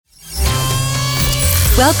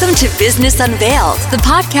Welcome to Business Unveiled, the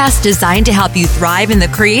podcast designed to help you thrive in the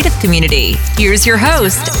creative community. Here's your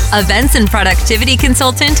host, events and productivity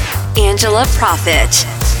consultant, Angela Proffitt.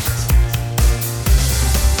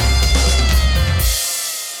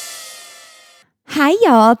 Hi,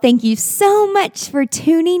 y'all. Thank you so much for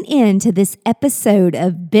tuning in to this episode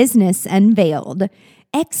of Business Unveiled.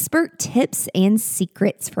 Expert tips and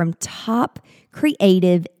secrets from top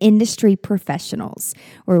creative industry professionals,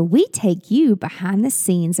 where we take you behind the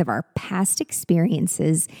scenes of our past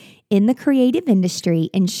experiences in the creative industry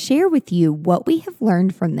and share with you what we have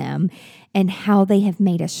learned from them and how they have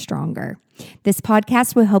made us stronger. This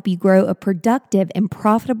podcast will help you grow a productive and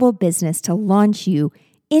profitable business to launch you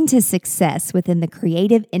into success within the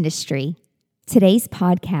creative industry. Today's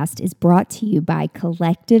podcast is brought to you by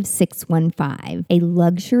Collective 615, a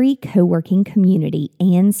luxury co-working community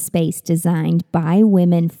and space designed by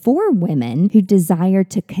women for women who desire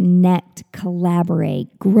to connect,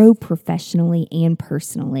 collaborate, grow professionally and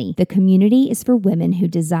personally. The community is for women who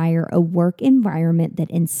desire a work environment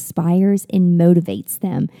that inspires and motivates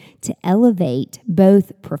them to elevate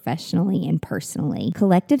both professionally and personally.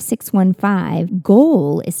 Collective 615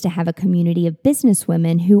 goal is to have a community of business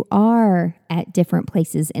women who are at different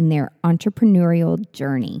places in their entrepreneurial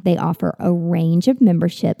journey. They offer a range of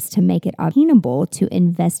memberships to make it obtainable to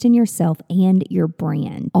invest in yourself and your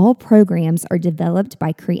brand. All programs are developed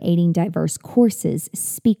by creating diverse courses,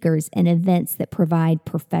 speakers, and events that provide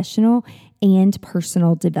professional and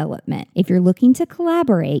personal development. If you're looking to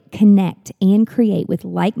collaborate, connect, and create with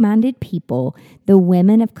like-minded people, the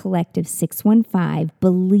women of Collective 615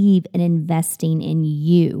 believe in investing in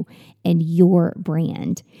you and your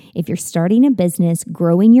brand. If you're starting a business,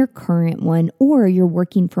 growing your current one, or you're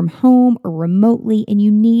working from home or remotely and you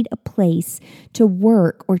need a place to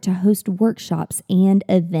work or to host workshops and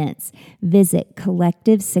events, visit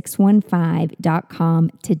collective615.com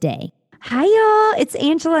today. Hi, y'all. It's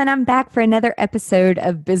Angela, and I'm back for another episode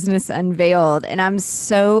of Business Unveiled. And I'm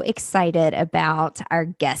so excited about our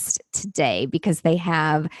guest today because they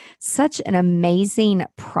have such an amazing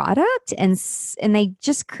product and they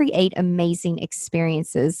just create amazing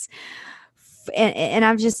experiences. And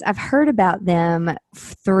I've heard about them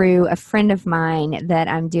through a friend of mine that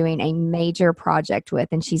I'm doing a major project with.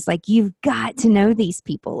 And she's like, you've got to know these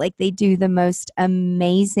people. Like, they do the most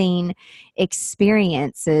amazing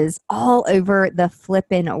experiences all over the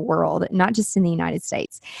flippin' world, not just in the United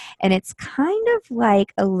States. And it's kind of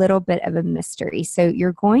like a little bit of a mystery. So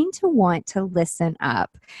you're going to want to listen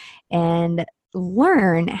up and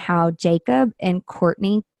learn how Jacob and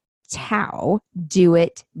Courtney Tao do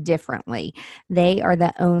it differently. They are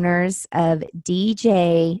the owners of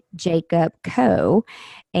DJ Jacob Co.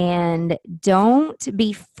 And don't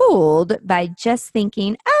be fooled by just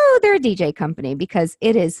thinking, oh, they're a DJ company, because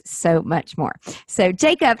it is so much more. So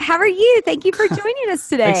Jacob, how are you? Thank you for joining us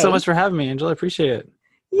today. Thanks so much for having me, Angela. I appreciate it.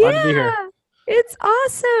 Yeah. Glad to be here. It's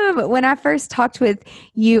awesome. When I first talked with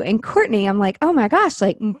you and Courtney, I'm like, oh my gosh,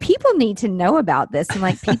 like, people need to know about this. And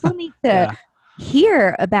like, people need to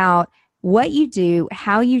hear about what you do,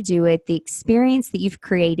 how you do it, the experience that you've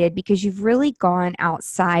created, because you've really gone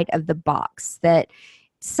outside of the box that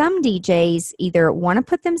some DJs either want to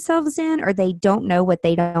put themselves in or they don't know what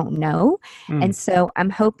they don't know. And so I'm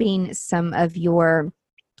hoping some of your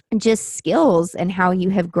just skills and how you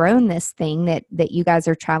have grown this thing that you guys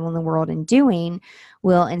are traveling the world and doing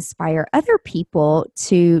will inspire other people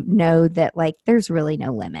to know that, like, there's really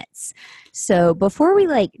no limits. So before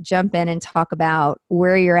we jump in and talk about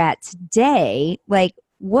where you're at today, like,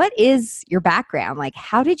 what is your background? Like,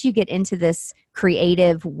 how did you get into this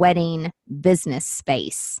creative wedding business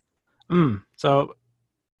space? So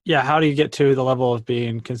how do you get to the level of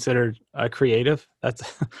being considered a creative?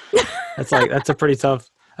 That's a pretty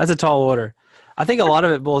tough. That's a tall order. I think a lot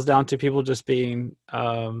of it boils down to people just being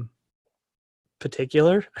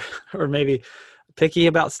particular or maybe picky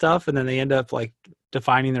about stuff, and then they end up like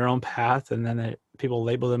defining their own path, and then people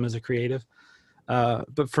label them as a creative.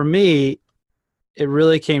 But for me, it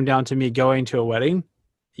really came down to me going to a wedding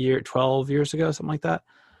 12 years ago, something like that.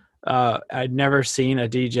 I'd never seen a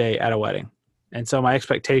DJ at a wedding. And so my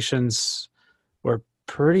expectations were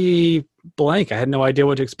pretty blank. I had no idea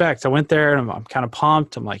what to expect. So I went there and I'm kind of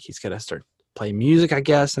pumped. I'm like, he's going to start playing music, I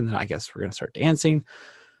guess. And then I guess we're going to start dancing.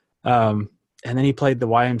 And then he played the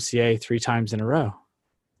YMCA 3 times in a row.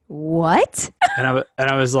 What? And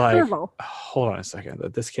I was like, hold on a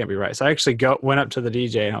second, this can't be right. So I actually went up to the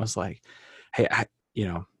DJ and I was like, hey, I'm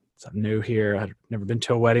new here. I've never been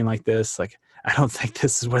to a wedding like this. Like, I don't think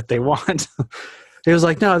this is what they want. He was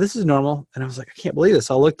like, no, this is normal. And I was like, I can't believe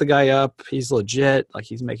this. I'll look the guy up. He's legit. Like,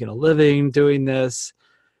 he's making a living doing this.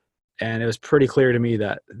 And it was pretty clear to me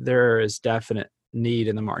that there is definite need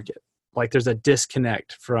in the market. Like there's a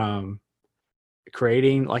disconnect from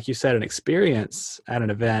creating, like you said, an experience at an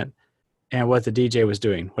event and what the DJ was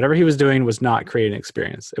doing. Whatever he was doing was not creating an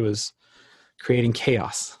experience. It was creating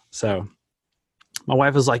chaos. So my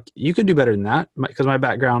wife was like, you could do better than that. Because my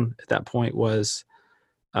background at that point was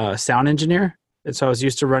a sound engineer. And so I was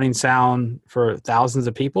used to running sound for thousands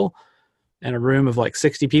of people. In a room of like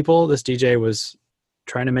 60 people, this DJ was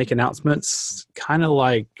trying to make announcements, kind of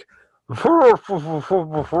like, Oh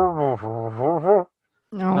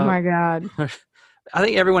my God. I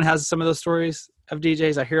think everyone has some of those stories of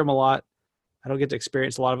DJs. I hear them a lot. I don't get to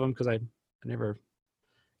experience a lot of them because I never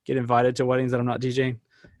get invited to weddings that I'm not DJing,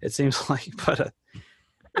 it seems like. But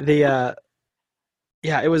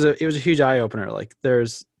it was a huge eye opener. Like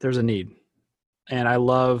there's a need, and I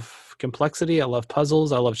love complexity. I love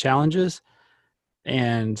puzzles. I love challenges.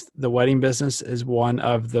 And the wedding business is one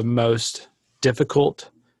of the most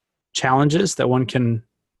difficult challenges that one can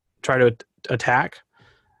try to attack.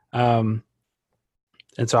 And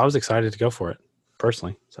so I was excited to go for it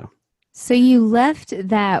personally. So you left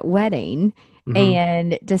that wedding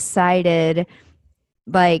and decided,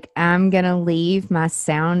 like, I'm going to leave my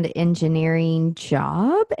sound engineering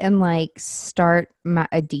job and like start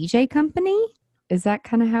a DJ company. Is that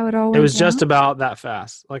kind of how it all went? It was down? just about that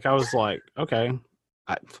fast. Like I was like, okay,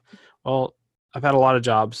 I've had a lot of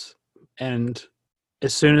jobs, and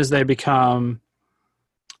as soon as they become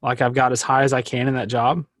like I've got as high as I can in that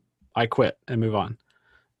job, I quit and move on.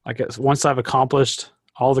 Like once I've accomplished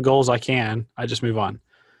all the goals I can, I just move on.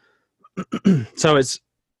 So it's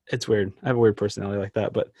weird. I have a weird personality like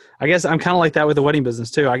that, but I guess I'm kind of like that with the wedding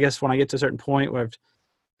business too. I guess when I get to a certain point where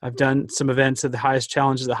I've done some events at the highest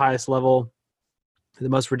challenges, the highest level, the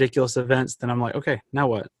most ridiculous events, then I'm like, okay, now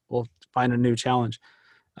what? We'll find a new challenge.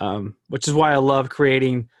 Which is why I love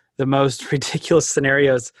creating the most ridiculous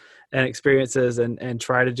scenarios and experiences and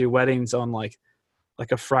try to do weddings on like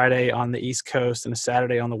a Friday on the East Coast and a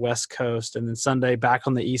Saturday on the West Coast and then Sunday back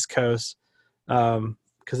on the East Coast.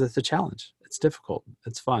 Because it's a challenge. It's difficult.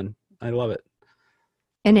 It's fun. I love it.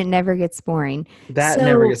 And it never gets boring. That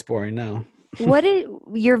never gets boring, no. What did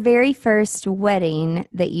your very first wedding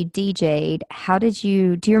that you DJ'd,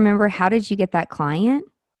 do you remember how did you get that client?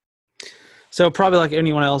 So probably like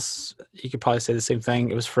anyone else, you could probably say the same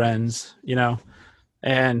thing. It was friends,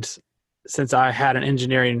 and since I had an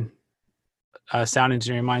sound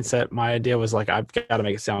engineering mindset, my idea was like, I've got to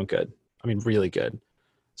make it sound good. I mean, really good.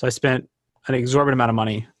 So I spent an exorbitant amount of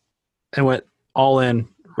money and went all in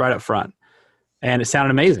right up front, and it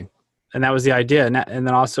sounded amazing. And that was the idea. And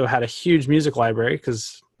then also had a huge music library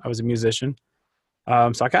because I was a musician.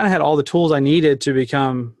 So I kind of had all the tools I needed to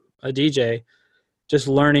become a DJ. Just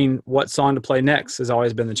learning what song to play next has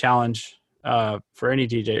always been the challenge for any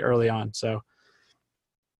DJ early on. So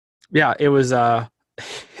yeah, it was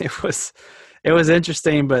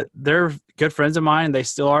interesting, but they're good friends of mine. They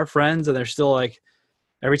still are friends, and they're still like,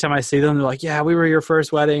 every time I see them, they're like, yeah, we were your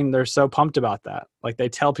first wedding. They're so pumped about that. Like they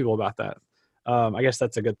tell people about that. I guess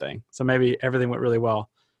that's a good thing. So maybe everything went really well.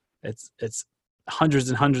 It's hundreds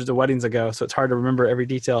and hundreds of weddings ago, so it's hard to remember every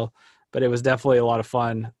detail, but it was definitely a lot of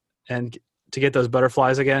fun. And to get those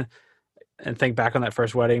butterflies again and think back on that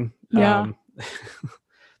first wedding. Yeah.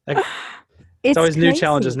 It's always crazy. New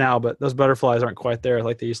challenges now, but those butterflies aren't quite there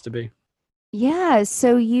like they used to be. Yeah.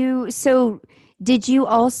 So did you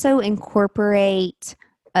also incorporate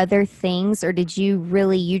other things, or did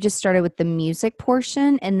you just started with the music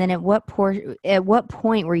portion? And then at what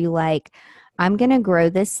point were you like, I'm going to grow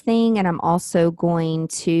this thing and I'm also going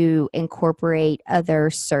to incorporate other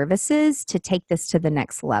services to take this to the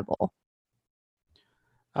next level?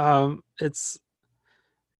 It's,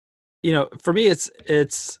 for me,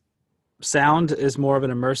 it's sound is more of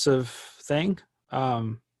an immersive thing. I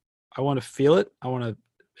want to feel it. I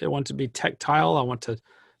want to be tactile. I want to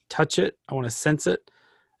touch it. I want to sense it.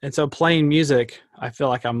 And so playing music, I feel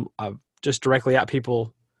like I'm just directly at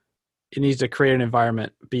people. It needs to create an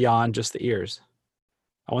environment beyond just the ears.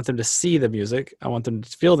 I want them to see the music. I want them to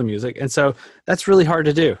feel the music. And so that's really hard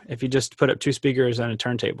to do if you just put up two speakers and a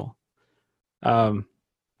turntable.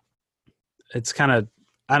 It's kind of,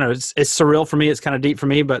 I don't know, it's surreal for me. It's kind of deep for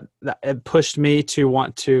me, but it pushed me to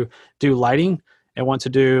want to do lighting and want to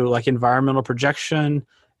do like environmental projection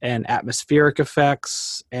and atmospheric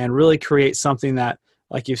effects and really create something that,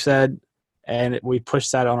 like you said, and we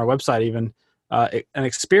pushed that on our website even, an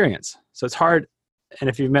experience. So it's hard. And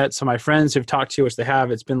if you've met some of my friends who've talked to you, which they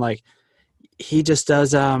have, it's been like, he just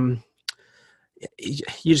does, you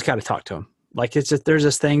just got to talk to him. Like it's just, there's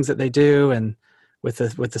just things that they do. And with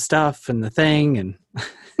the stuff and the thing. And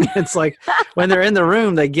it's like when they're in the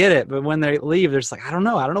room, they get it. But when they leave, they're just like, I don't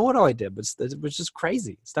know what all I did, but it was just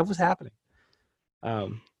crazy. Stuff was happening.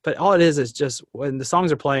 But all it is just when the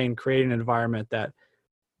songs are playing, creating an environment that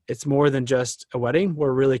it's more than just a wedding.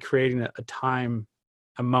 We're really creating a time,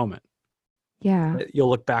 a moment. Yeah. That you'll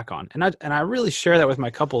look back on. And I really share that with my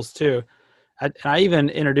couples too. I even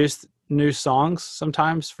introduce new songs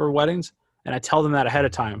sometimes for weddings, and I tell them that ahead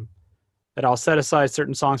of time, that I'll set aside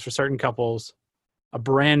certain songs for certain couples, a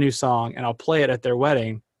brand new song, and I'll play it at their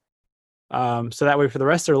wedding. So that way for the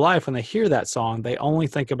rest of their life, when they hear that song, they only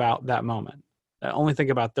think about that moment. They only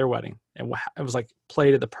think about their wedding. And it was like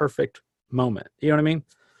played at the perfect moment. You know what I mean?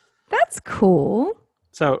 That's cool.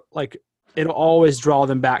 So like it'll always draw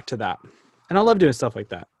them back to that. And I love doing stuff like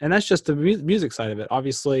that. And that's just the music side of it.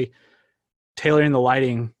 Obviously, tailoring the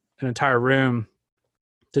lighting, an entire room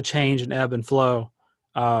to change and ebb and flow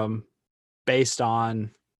based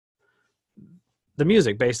on the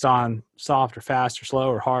music, based on soft or fast or slow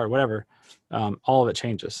or hard, whatever. All of it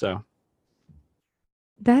changes. So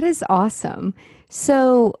That is awesome.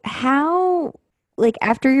 So how, like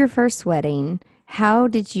after your first wedding, how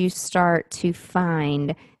did you start to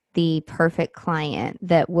find the perfect client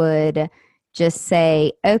that would just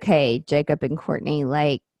say, okay, Jacob and Courtney,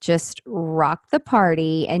 like just rock the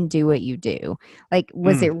party and do what you do? Like,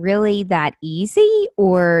 was it really that easy,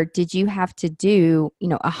 or did you have to do,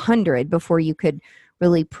 100 before you could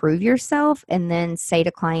really prove yourself and then say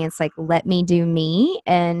to clients, like, let me do me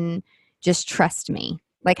and just trust me?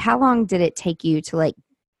 Like, how long did it take you to like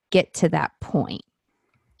get to that point?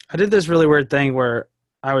 I did this really weird thing where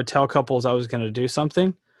I would tell couples I was going to do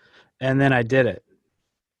something, and then I did it.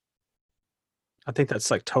 I think that's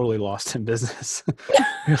like totally lost in business.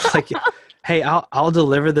 You're like, hey, I'll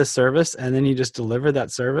deliver this service, and then you just deliver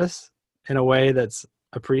that service in a way that's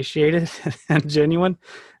appreciated and genuine,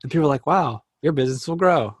 and people are like, wow, your business will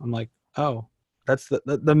grow. I'm like, oh, that's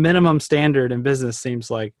the minimum standard in business.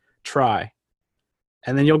 Seems like try,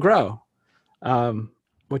 and then you'll grow,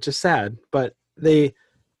 which is sad. But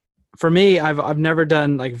for me, I've never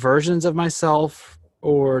done like versions of myself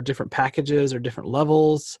or different packages or different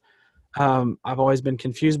levels. I've always been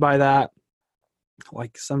confused by that.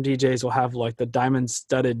 Like some DJs will have like the diamond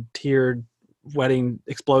studded tiered wedding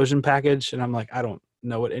explosion package. And I'm like, I don't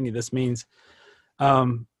know what any of this means.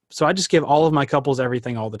 So I just give all of my couples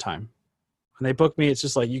everything all the time. When they book me, it's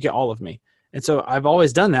just like, you get all of me. And so I've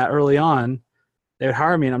always done that early on. They would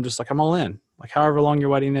hire me and I'm just like, I'm all in. Like however long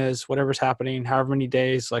your wedding is, whatever's happening, however many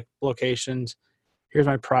days, like locations, here's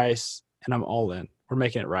my price, and I'm all in. We're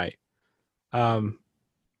making it right.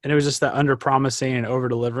 And it was just that under promising and over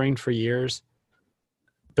delivering for years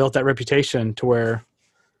built that reputation to where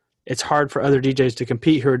it's hard for other DJs to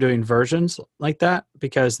compete who are doing versions like that,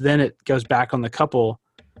 because then it goes back on the couple.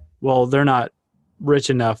 Well, they're not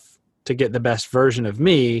rich enough to get the best version of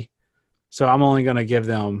me, so I'm only going to give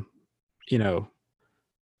them,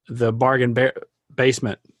 the bargain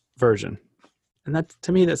basement version. And that,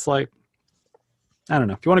 to me, that's like, I don't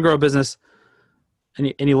know. If you want to grow a business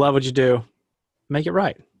and you love what you do, make it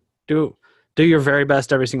right. Do your very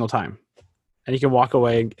best every single time. And you can walk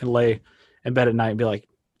away and lay in bed at night and be like,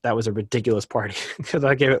 that was a ridiculous party because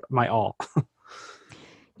I gave it my all.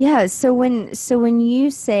 Yeah. So when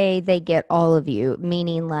you say they get all of you,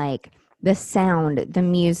 meaning like the sound, the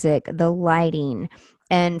music, the lighting,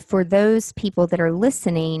 and for those people that are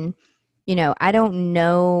listening, I don't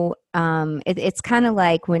know. It's kind of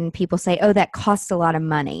like when people say, oh, that costs a lot of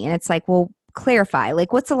money. And it's like, well, clarify,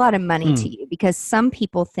 like what's a lot of money to you? Because some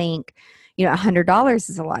people think, $100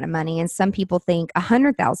 is a lot of money, and some people think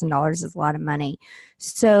 $100,000 is a lot of money.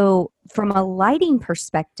 So from a lighting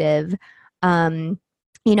perspective,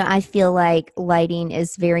 I feel like lighting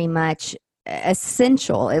is very much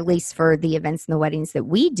essential, at least for the events and the weddings that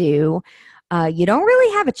we do. You don't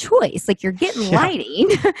really have a choice. Like you're getting lighting.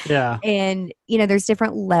 Yeah. And, there's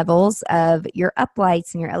different levels of your up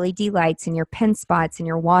lights and your LED lights and your pen spots and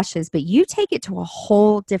your washes, but you take it to a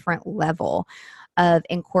whole different level of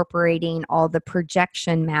incorporating all the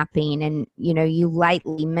projection mapping. And, you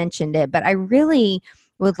lightly mentioned it, but I really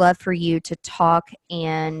would love for you to talk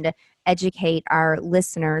and educate our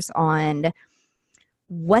listeners on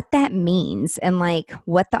what that means and like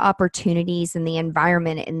what the opportunities and the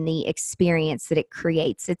environment and the experience that it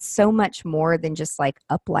creates. It's so much more than just like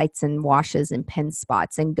up lights and washes and pen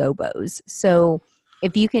spots and gobos. So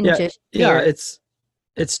if you can it's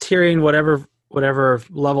tiering whatever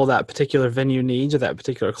level that particular venue needs or that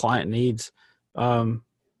particular client needs. For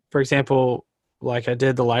example, like I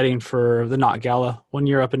did the lighting for the Knot Gala one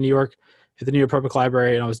year up in New York at the New York Public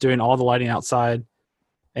Library, and I was doing all the lighting outside.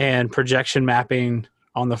 and projection mapping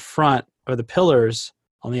on the front of the pillars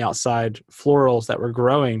on the outside, florals that were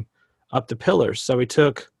growing up the pillars. So we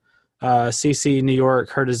took CC New York,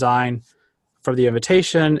 her design for the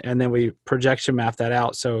invitation, and then we projection mapped that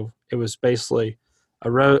out. So it was basically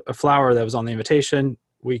a flower that was on the invitation.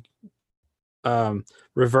 We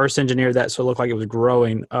reverse engineered that so it looked like it was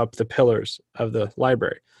growing up the pillars of the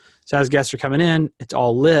library. So as guests are coming in, it's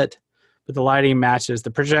all lit, but the lighting matches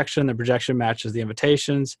the projection matches the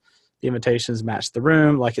invitations match the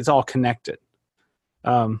room, like it's all connected.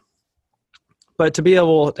 But to be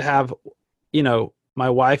able to have, my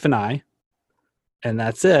wife and I, and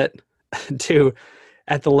that's it, to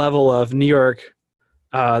at the level of New York,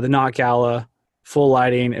 the Knot Gala, full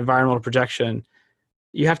lighting, environmental projection,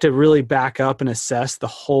 you have to really back up and assess the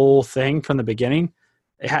whole thing from the beginning.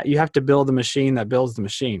 You have to build the machine that builds the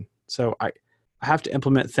machine. So I have to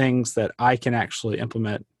implement things that I can actually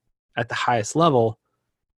implement at the highest level.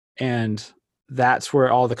 And that's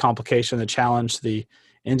where all the complication, the challenge, the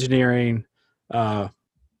engineering, the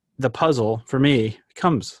puzzle for me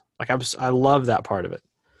comes. Like I love that part of it.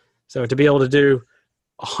 So to be able to do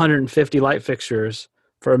 150 light fixtures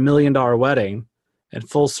for $1 million wedding and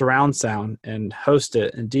full surround sound and host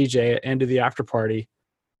it and DJ it and do the after party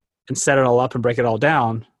and set it all up and break it all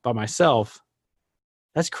down by myself,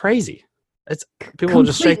 that's crazy. It's people will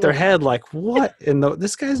just shake their head like, what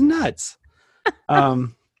this guy's nuts.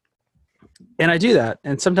 And I do that.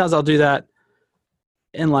 And sometimes I'll do that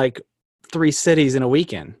in like 3 cities in a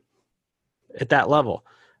weekend at that level.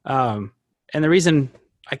 And the reason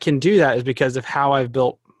I can do that is because of how I've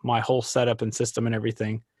built my whole setup and system and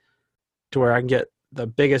everything to where I can get the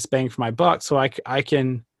biggest bang for my buck. So I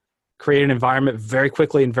can create an environment very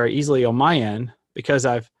quickly and very easily on my end because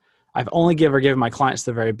I've only given my clients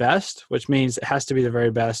the very best, which means it has to be the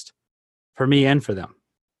very best for me and for them.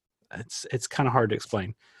 It's kind of hard to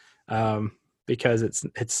explain because it's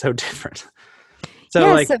so different.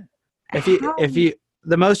 So if you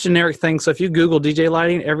the most generic thing. So if you Google DJ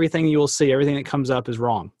lighting, everything you will see, everything that comes up is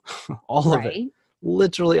wrong. All of it,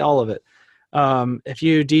 literally all of it. If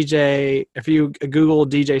you Google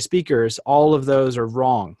DJ speakers, all of those are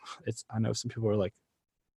wrong. I know some people are like,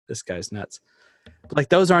 this guy's nuts. But like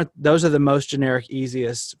those are the most generic,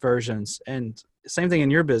 easiest versions. And same thing in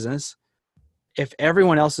your business. If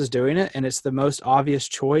everyone else is doing it and it's the most obvious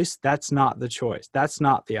choice, that's not the choice. That's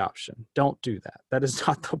not the option. Don't do that. That is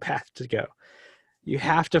not the path to go. You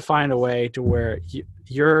have to find a way to where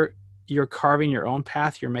you're carving your own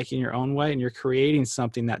path, you're making your own way, and you're creating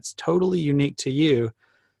something that's totally unique to you.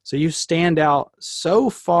 So you stand out so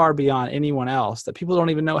far beyond anyone else that people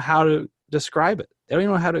don't even know how to describe it. They don't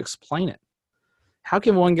even know how to explain it. How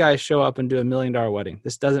can one guy show up and do $1 million wedding?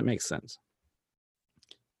 This doesn't make sense.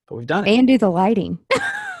 But we've done it. And do the lighting.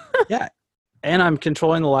 Yeah. And I'm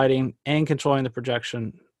controlling the lighting and controlling the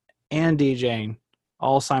projection and DJing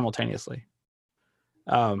all simultaneously.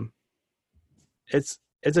 It's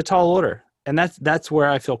a tall order, and that's where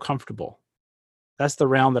I feel comfortable. That's the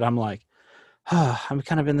realm that I'm like, I'm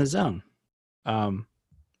kind of in the zone.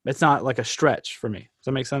 It's not like a stretch for me. Does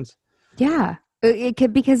that make sense? Yeah, it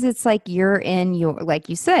could, because it's like you're in like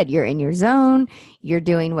you said, you're in your zone. You're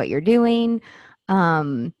doing what you're doing.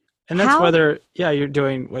 And that's whether you're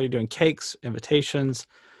doing cakes, invitations,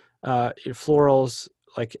 your florals.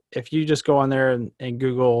 Like if you just go on there and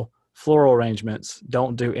Google floral arrangements,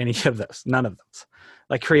 don't do any of those. None of those.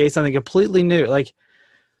 Like create something completely new. Like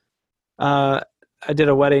I did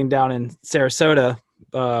a wedding down in Sarasota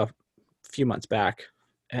a few months back,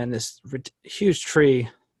 and this huge tree,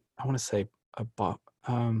 I want to say a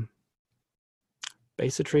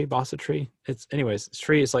bassa tree. This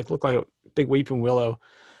tree is looked like a big weeping willow.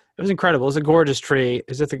 It was incredible. It was a gorgeous tree.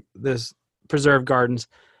 It's at this preserved gardens.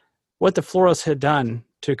 What the florist had done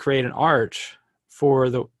to create an arch for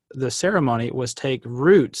the ceremony was take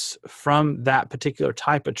roots from that particular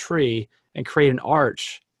type of tree and create an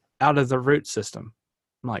arch out of the root system.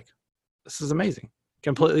 I'm like, this is amazing.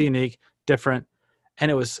 Completely unique, different.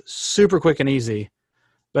 And it was super quick and easy,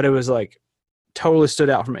 but it was like totally stood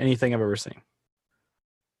out from anything I've ever seen.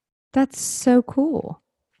 That's so cool.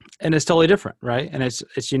 And it's totally different, right? And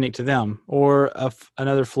it's unique to them. Or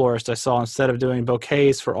another florist I saw, instead of doing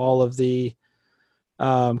bouquets for all of the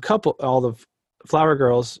all the flower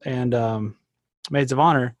girls and maids of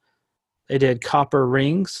honor, they did copper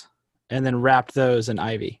rings and then wrapped those in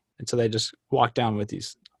ivy. And so they just walked down with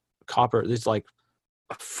these like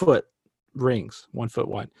a foot rings, 1 foot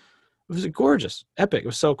wide. It was gorgeous, epic. It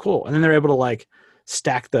was so cool. And then they're able to like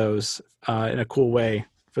stack those in a cool way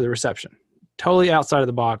for the reception. Totally outside of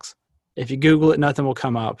the box. If you Google it, nothing will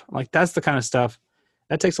come up. Like that's the kind of stuff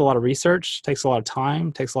that takes a lot of research, takes a lot of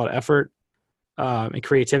time, takes a lot of effort, and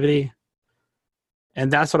creativity.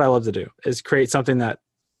 And that's what I love to do, is create something that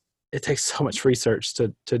it takes so much research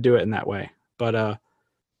to do it in that way. But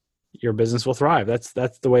your business will thrive. That's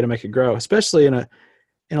the way to make it grow, especially in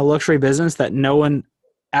a luxury business that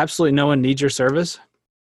absolutely no one needs your service.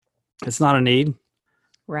 It's not a need.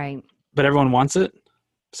 Right. But everyone wants it.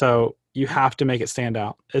 So you have to make it stand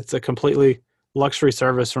out. It's a completely luxury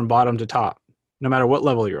service from bottom to top, no matter what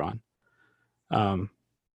level you're on. I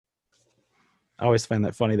always find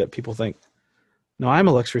that funny that people think, no, I'm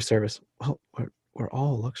a luxury service. Well, we're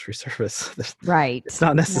all a luxury service. Right. It's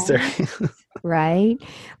not necessary. Right.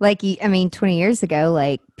 Like, 20 years ago,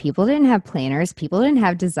 like, people didn't have planners. People didn't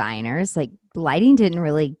have designers. Like, lighting didn't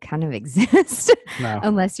really kind of exist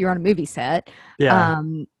unless you're on a movie set. Yeah.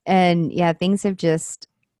 And yeah, things have just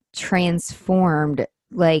transformed.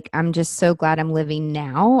 Like, I'm just so glad I'm living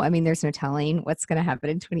now. I mean, there's no telling what's going to happen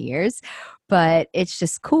in 20 years, but it's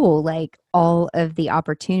just cool. Like, all of the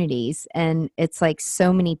opportunities. And it's like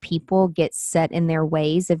so many people get set in their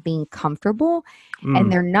ways of being comfortable,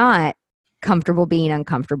 and they're not comfortable being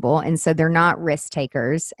uncomfortable. And so they're not risk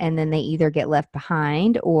takers. And then they either get left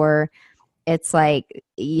behind, or it's like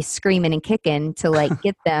you screaming and kicking to like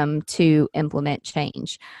get them to implement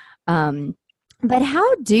change. But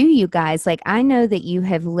how do you guys, like, I know that you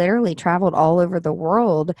have literally traveled all over the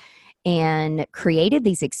world and created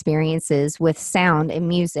these experiences with sound and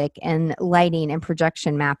music and lighting and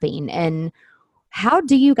projection mapping. And how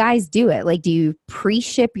do you guys do it? Like, do you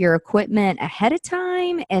pre-ship your equipment ahead of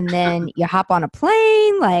time and then you hop on a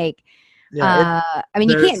plane? Like, Yeah,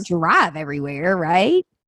 you can't drive everywhere, right?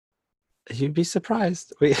 You'd be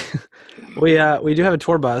surprised. We do have a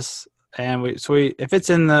tour bus, and if it's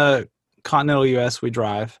in the continental U.S., we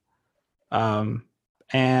drive, and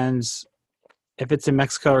if it's in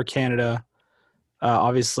Mexico or Canada,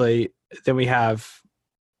 obviously, then we have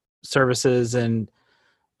services and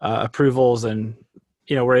approvals, and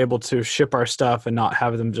we're able to ship our stuff and not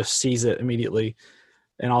have them just seize it immediately,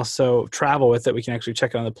 and also travel with it. We can actually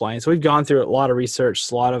check it on the plane. So we've gone through a lot of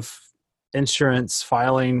research, a lot of insurance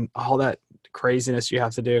filing, all that craziness you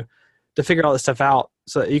have to do to figure all this stuff out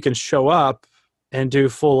so that you can show up and do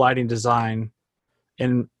full lighting design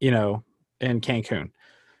in Cancun.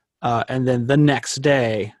 And then the next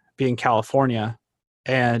day be in California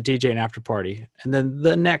and DJ an after party. And then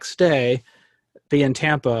the next day be in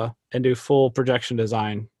Tampa and do full projection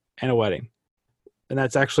design and a wedding. And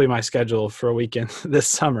that's actually my schedule for a weekend this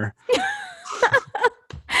summer.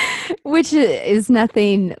 Which is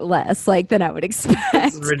nothing less than I would expect.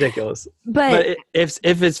 It's ridiculous. But if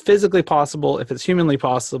it's physically possible, if it's humanly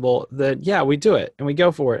possible, then yeah, we do it and we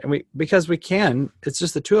go for it. And because we can, it's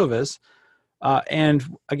just the two of us. And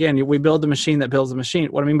again, we build the machine that builds the machine.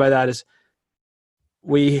 What I mean by that is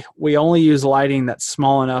we only use lighting that's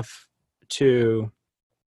small enough to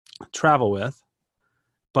travel with,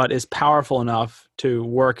 but is powerful enough to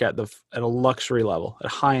work at a luxury level, at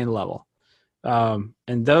a high-end level.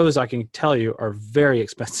 And those, I can tell you, are very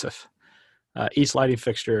expensive. Each lighting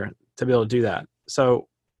fixture to be able to do that. So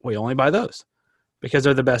we only buy those because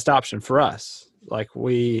they're the best option for us. Like,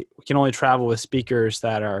 we can only travel with speakers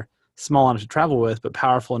that are small enough to travel with, but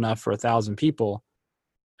powerful enough for 1,000 people.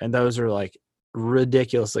 And those are like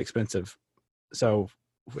ridiculously expensive. So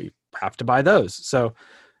we have to buy those. So,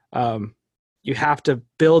 you have to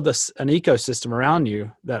build an ecosystem around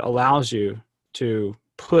you that allows you to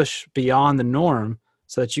push beyond the norm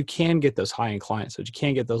so that you can get those high-end clients, so that you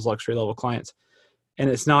can get those luxury level clients.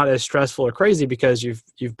 And it's not as stressful or crazy because you've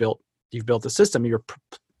built the system. You're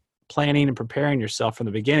planning and preparing yourself from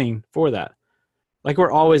the beginning for that. Like,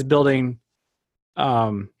 we're always building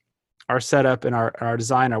our setup and our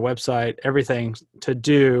design, our website, everything to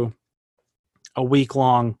do a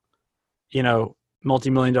week-long,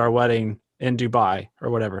 multi-million-dollar wedding in Dubai or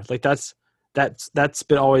whatever. Like, that's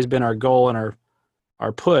always been our goal, and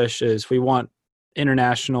our push is we want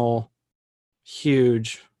international,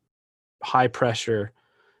 huge, high pressure.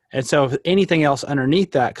 And so if anything else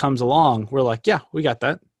underneath that comes along, we're like, yeah, we got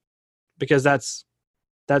that, because that's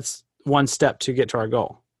one step to get to our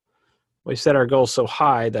goal. We set our goals so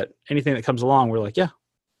high that anything that comes along, we're like, yeah,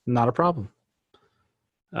 not a problem.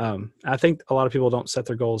 I think a lot of people don't set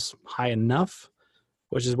their goals high enough,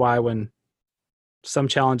 which is why when some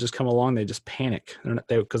challenges come along, they just panic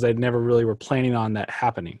because they never really were planning on that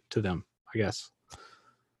happening to them, I guess.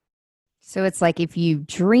 So it's like, if you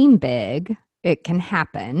dream big, it can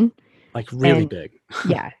happen. Like, really big.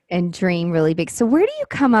 Yeah. And dream really big. So where do you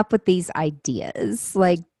come up with these ideas?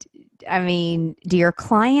 Like, do your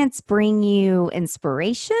clients bring you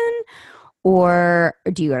inspiration, Or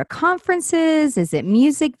do you go to conferences? Is it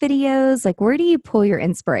music videos? Like, where do you pull your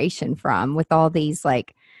inspiration from with all these,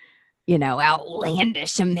 like,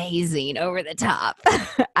 outlandish, amazing, over the top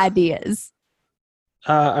ideas?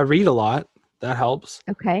 I read a lot. That helps.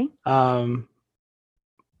 Okay.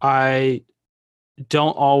 I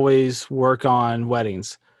don't always work on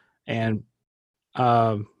weddings and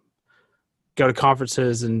go to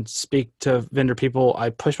conferences and speak to vendor people. I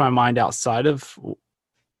push my mind outside of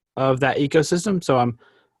that ecosystem. So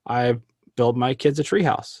I build my kids a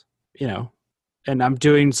treehouse, and I'm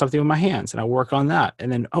doing something with my hands, and I work on that.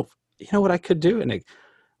 And then, you know what I could do? And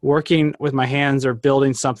working with my hands or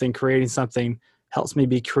building something, creating something helps me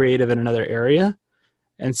be creative in another area.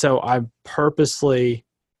 And so I purposely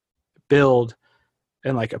build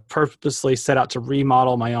and purposely set out to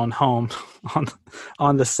remodel my own home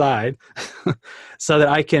on the side so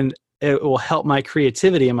that it will help my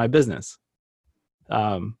creativity in my business.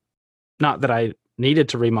 Not that I needed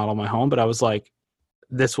to remodel my home, but I was like,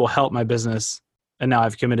 this will help my business. And now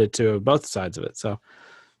I've committed to both sides of it. So,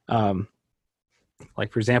 for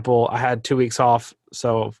example, I had 2 weeks off.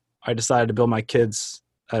 So I decided to build my kids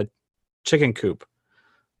a chicken coop.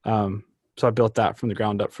 So I built that from the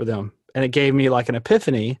ground up for them. And it gave me like an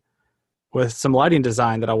epiphany with some lighting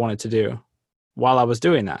design that I wanted to do while I was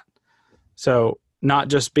doing that. So not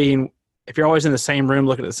just if you're always in the same room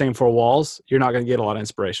looking at the same four walls, you're not going to get a lot of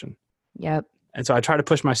inspiration. Yep. And so I try to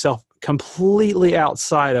push myself completely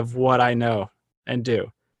outside of what I know and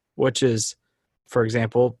do, which is, for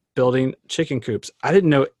example, building chicken coops. I didn't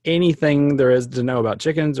know anything there is to know about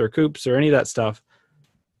chickens or coops or any of that stuff.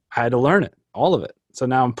 I had to learn it, all of it. So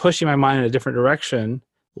now I'm pushing my mind in a different direction,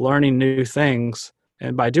 learning new things.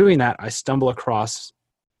 And by doing that, I stumble across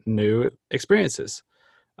new experiences,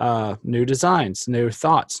 new designs, new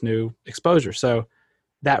thoughts, new exposure. So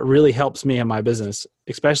that really helps me in my business,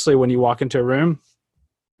 especially when you walk into a room,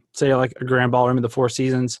 say like a grand ballroom in the Four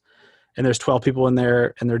Seasons, and there's 12 people in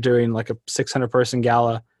there and they're doing like a 600 person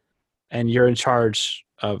gala, and you're in charge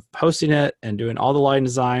of hosting it and doing all the lighting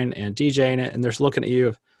design and DJing it. And they're looking at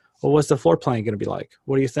you, well, what's the floor plan going to be like?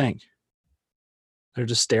 What do you think? They'll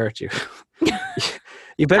just stare at you.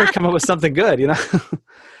 You better come up with something good,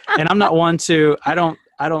 And I'm not one to, I don't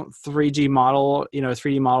 3D model,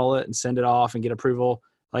 3D model it and send it off and get approval.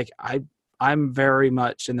 Like I'm very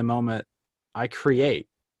much in the moment. I create,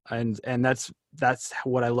 and that's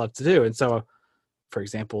what I love to do. And so, for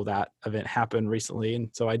example, that event happened recently, and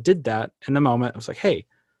so I did that in the moment. I was like, hey,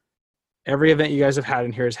 every event you guys have had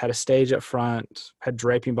in here has had a stage up front, had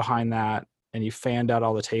draping behind that, and you fanned out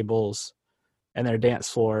all the tables and their dance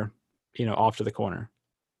floor, off to the corner.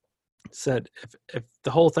 Said if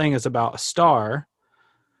the whole thing is about a star,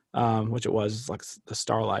 which it was, like the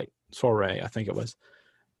Starlight Soiree, I think it was.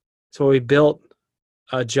 So we built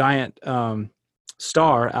a giant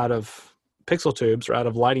star out of pixel tubes or out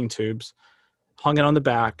of lighting tubes, hung it on the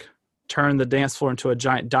back, turned the dance floor into a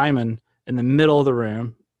giant diamond in the middle of the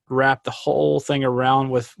room, wrapped the whole thing around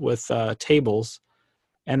with tables,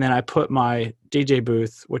 and then I put my DJ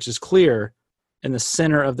booth, which is clear, in the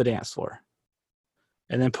center of the dance floor,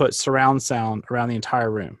 and then put surround sound around the entire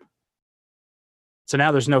room. So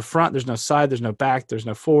now there's no front, there's no side, there's no back, there's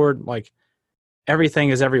no forward. Like everything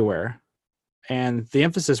is everywhere. And the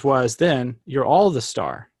emphasis was then you're all the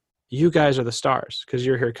star. You guys are the stars because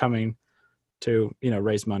you're here coming to,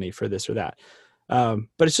 raise money for this or that.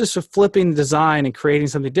 But it's just a flipping design and creating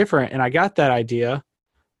something different. And I got that idea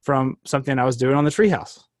from something I was doing on the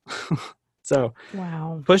treehouse. So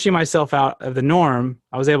wow, pushing myself out of the norm,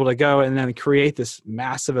 I was able to go and then create this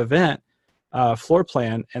massive event floor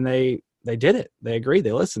plan. And they did it. They agreed.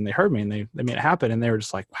 They listened. They heard me, and they made it happen. And they were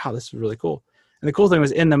just like, wow, this is really cool. And the cool thing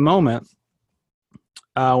was in the moment,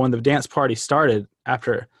 when the dance party started,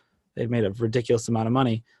 after they'd made a ridiculous amount of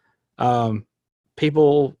money,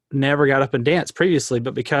 people never got up and danced previously,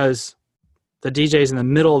 but because the DJ's in the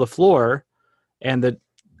middle of the floor and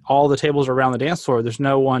all the tables are around the dance floor, there's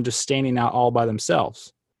no one just standing out all by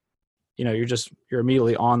themselves. You're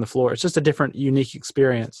immediately on the floor. It's just a different, unique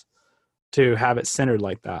experience to have it centered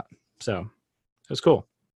like that. So it was cool.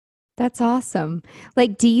 That's awesome.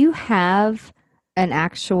 Like, do you have an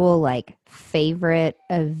actual favorite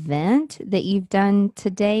event that you've done to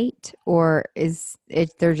date, or is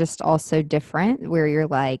it they're just all so different where you're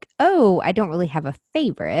like, oh, I don't really have a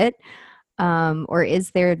favorite, or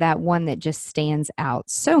is there that one that just stands out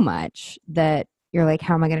so much that you're like,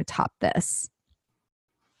 how am I going to top this?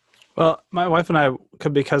 Well, my wife and I,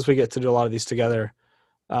 because we get to do a lot of these together,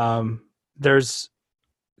 there's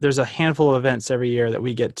a handful of events every year that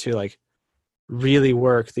we get to really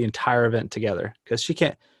work the entire event together, because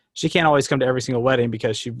she can't always come to every single wedding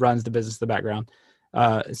because she runs the business in the background.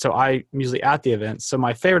 So I'm usually at the events. So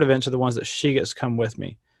my favorite events are the ones that she gets to come with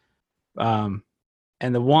me. And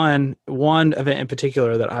the one event in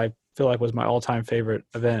particular that I feel like was my all-time favorite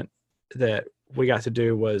event that we got to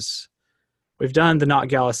do was, we've done the Knot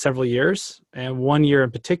Gala several years, and one year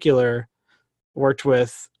in particular worked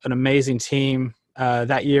with an amazing team.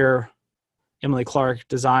 That year, Emily Clark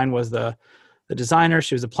Design was the designer.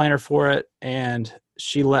 She was the planner for it, and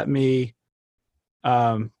she let me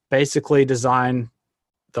basically design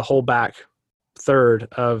the whole back third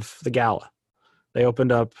of the gala. They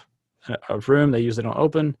opened up a room they usually don't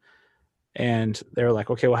open, and they were like,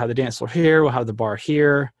 okay, we'll have the dance floor here, we'll have the bar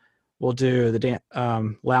here, we'll do the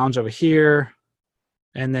lounge over here,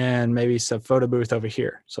 and then maybe some photo booth over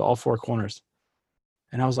here. So all four corners.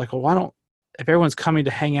 And I was like, well, if everyone's coming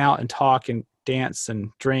to hang out and talk and dance and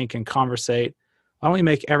drink and conversate, why don't we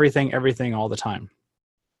make everything all the time?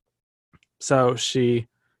 So she,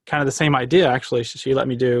 kind of the same idea, actually, she let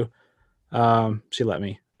me do,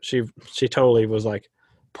 she totally was like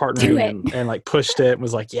partnering and like pushed it and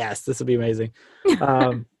was like, yes, this would be amazing.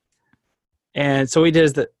 And so we did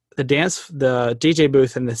is the DJ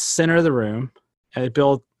booth in the center of the room, and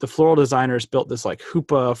the floral designers built this like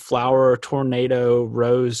hoopah, flower, tornado,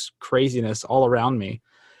 rose craziness all around me.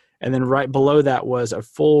 And then right below that was a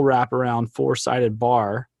full wraparound 4-sided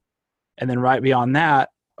bar. And then right beyond that,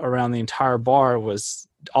 around the entire bar, was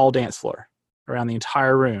all dance floor around the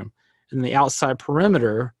entire room. And the outside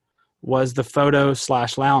perimeter was the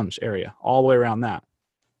photo/lounge area all the way around that.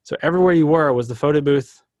 So everywhere you were was the photo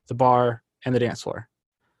booth, the bar, and the dance floor.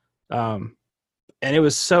 And it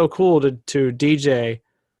was so cool to DJ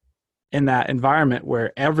in that environment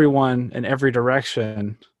where everyone in every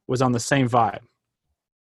direction was on the same vibe,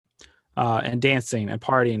 and dancing and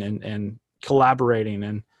partying and collaborating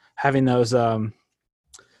and having those,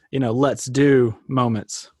 let's do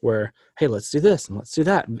moments where, hey, let's do this and let's do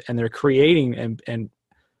that. And they're creating and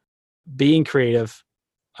being creative.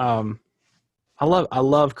 I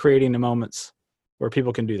love creating the moments where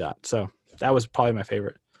people can do that. So that was probably my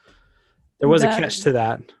favorite. There was a catch to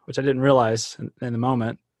that, which I didn't realize in the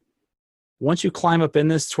moment. Once you climb up in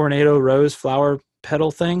this tornado rose flower petal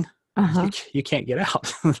thing, you can't get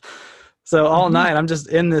out. So all night I'm just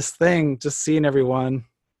in this thing, just seeing everyone.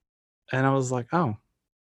 And I was like, oh,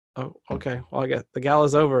 okay. Well, I guess the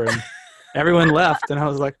gala's over, and everyone left. And I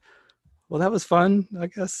was like, well, that was fun, I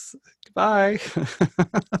guess. Goodbye.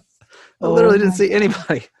 I literally didn't see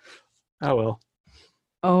anybody. Oh, well.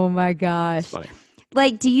 Oh my gosh. It's funny.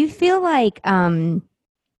 Like, do you feel like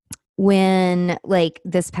when, like,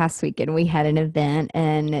 this past weekend we had an event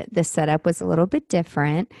and the setup was a little bit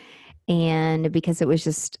different, and because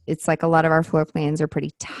it's like a lot of our floor plans are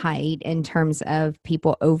pretty tight in terms of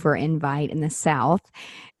people over invite in the South.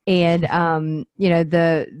 And,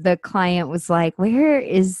 the client was like, where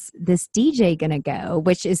is this DJ going to go?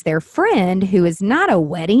 Which is their friend who is not a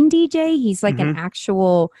wedding DJ. He's like an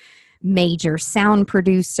actual major sound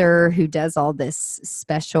producer who does all this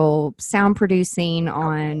special sound producing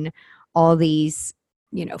on all these,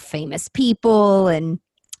 famous people.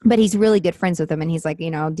 But he's really good friends with them. And he's like,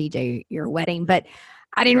 I'll DJ your wedding. But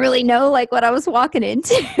I didn't really know like what I was walking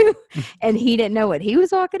into, and he didn't know what he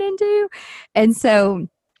was walking into. And so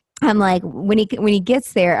I'm like, when he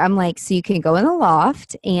gets there, I'm like, so you can go in the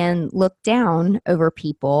loft and look down over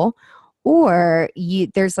people, or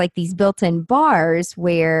there's like these built-in bars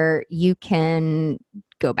where you can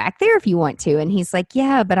go back there if you want to. And he's like,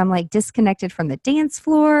 yeah, but I'm like disconnected from the dance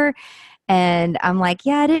floor. And I'm like,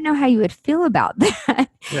 yeah, I didn't know how you would feel about that.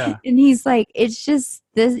 Yeah. And he's like, it's just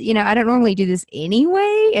this, I don't normally do this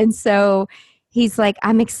anyway. And so he's like,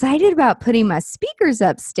 I'm excited about putting my speakers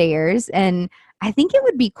upstairs, and I think it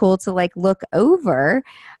would be cool to like look over.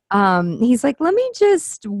 He's like, let me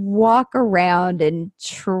just walk around and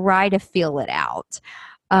try to feel it out.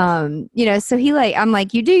 So I'm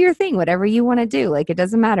like, you do your thing, whatever you want to do. Like, it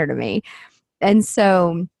doesn't matter to me. And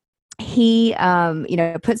so he,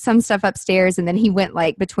 put some stuff upstairs, and then he went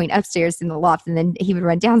like between upstairs and the loft, and then he would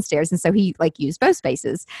run downstairs. And so he like used both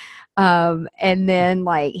spaces. And then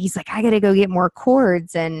like, he's like, I got to go get more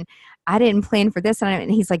cords, and I didn't plan for this.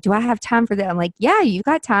 And he's like, do I have time for that? I'm like, yeah, you've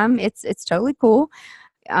got time. It's totally cool.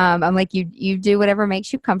 I'm like, you do whatever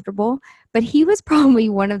makes you comfortable. But he was probably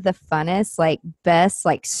one of the funnest, like best,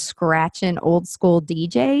 like scratching old school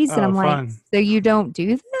DJs. And I'm fun. like, so you don't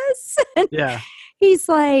do this? Yeah. He's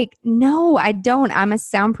like, no, I don't. I'm a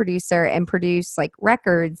sound producer and produce like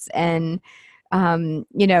records. And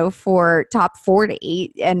for top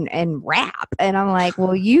 40 and rap. And I'm like,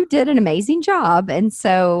 well, you did an amazing job. And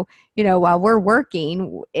so, while we're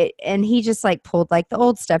working and he just like pulled like the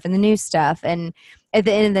old stuff and the new stuff. And at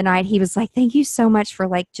the end of the night, he was like, thank you so much for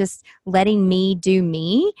like just letting me do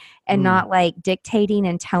me and not like dictating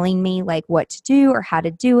and telling me like what to do or how to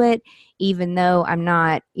do it, even though I'm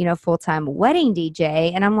not, full-time wedding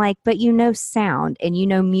DJ. And I'm like, but sound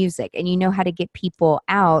and music and how to get people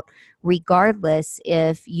out regardless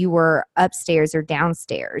if you were upstairs or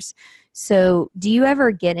downstairs. So do you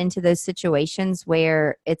ever get into those situations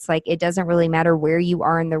where it's like it doesn't really matter where you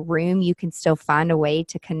are in the room, you can still find a way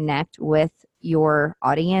to connect with your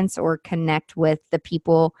audience or connect with the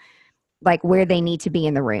people like where they need to be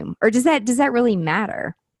in the room? Or does that really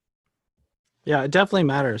matter? Yeah, it definitely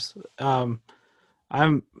matters. I'm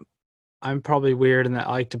probably weird in that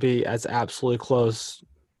I like to be as absolutely close,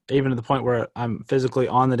 even to the point where I'm physically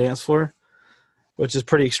on the dance floor, which is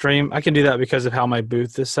pretty extreme. I can do that because of how my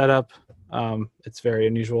booth is set up. It's very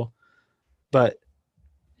unusual, but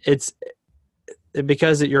it's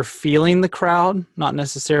because you're feeling the crowd, not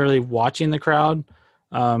necessarily watching the crowd.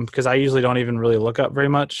 Because I usually don't even really look up very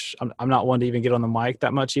much. I'm not one to even get on the mic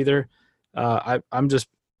that much either.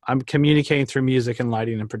 I'm communicating through music and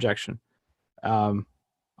lighting and projection. I'm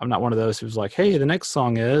not one of those who's like, hey, the next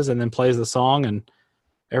song is, and then plays the song and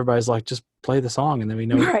everybody's like, just play the song. And then we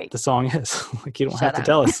know what the song is. Like, you don't have to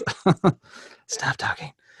tell us. Stop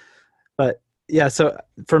talking. But yeah, so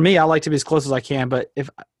for me, I like to be as close as I can, but if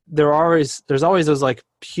there's always those like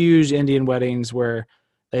huge Indian weddings where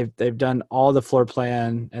they've done all the floor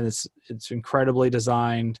plan and it's incredibly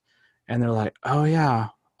designed. And they're like, oh yeah,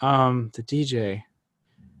 the DJ,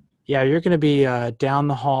 yeah, you're going to be down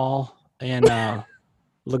the hall in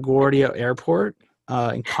LaGuardia Airport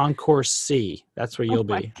in Concourse C. That's where you'll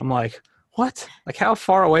be. I'm like, what? Like, how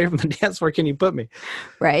far away from the dance floor can you put me?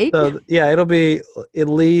 Right. So yeah, it'll be at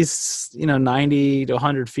least 90 to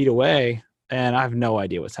 100 feet away, and I have no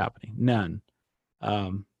idea what's happening. None.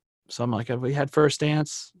 So I'm like, have we had first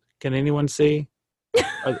dance? Can anyone see?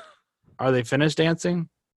 Are they finished dancing?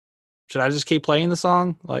 Should I just keep playing the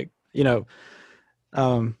song?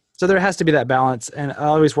 So there has to be that balance. And I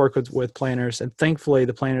always work with planners, and thankfully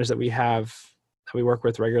the planners that we work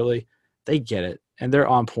with regularly, they get it and they're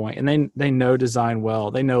on point and they know design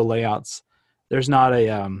well. They know layouts. There's not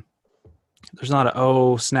a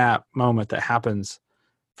oh snap moment that happens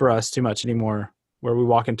for us too much anymore, where we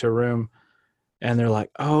walk into a room and they're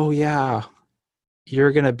like, oh yeah,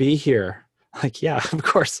 you're going to be here. Like, yeah, of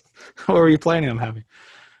course. What were you planning on having?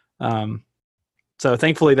 So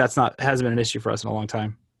thankfully hasn't been an issue for us in a long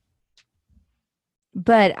time.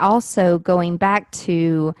 But also going back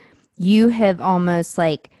to, you have almost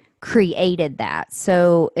like created that.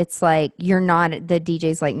 So it's like, the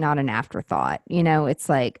DJ's like not an afterthought, it's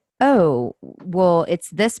like, oh, well,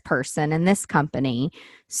 it's this person and this company,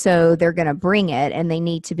 so they're going to bring it and they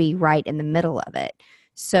need to be right in the middle of it.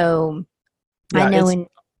 So yeah, I know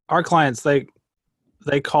our clients, they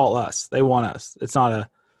call us, they want us. It's not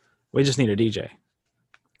we just need a DJ.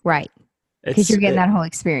 Right. Because you're getting that whole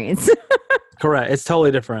experience. Correct. It's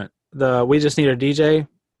totally different. We just need a DJ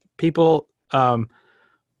people.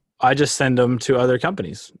 I just send them to other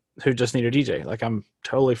companies who just need a DJ. Like, I'm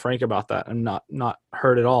totally frank about that. I'm not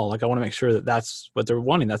hurt at all. Like, I want to make sure that that's what they're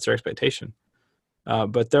wanting. That's their expectation.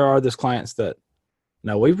 But there are those clients that,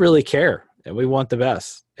 no, we really care and we want the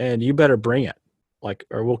best, and you better bring it, like,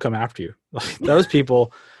 or we'll come after you. Like, those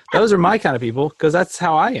people, those are my kind of people, because that's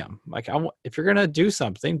how I am. Like, if you're going to do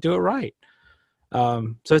something, do it right.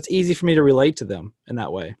 So it's easy for me to relate to them in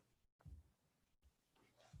that way.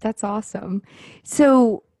 That's awesome.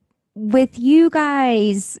 So with you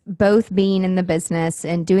guys both being in the business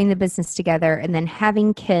and doing the business together and then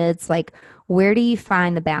having kids, like, where do you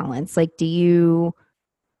find the balance? Like, do you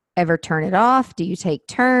ever turn it off? Do you take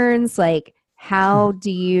turns? Like, how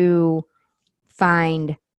do you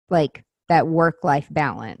find like that work-life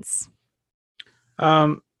balance?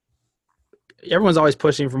 Everyone's always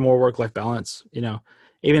pushing for more work-life balance.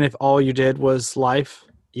 Even if all you did was life,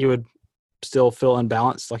 you would still feel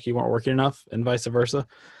unbalanced, like you weren't working enough, and vice versa.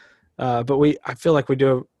 But I feel like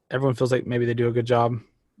everyone feels like maybe they do a good job.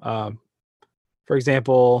 For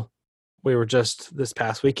example, we were just this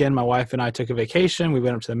past weekend, my wife and I took a vacation. We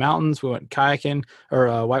went up to the mountains. We went kayaking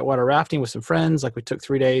or whitewater rafting with some friends. Like, we took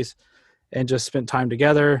 3 days and just spent time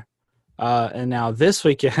together. And now this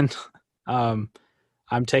weekend,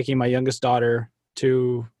 I'm taking my youngest daughter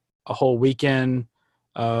to a whole weekend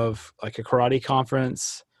of like a karate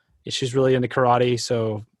conference. She's really into karate,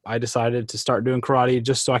 so I decided to start doing karate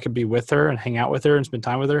just so I could be with her and hang out with her and spend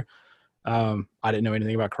time with her. I didn't know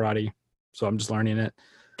anything about karate. so I'm just learning it.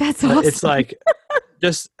 That's But awesome. it's like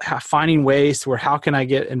just finding ways where how can I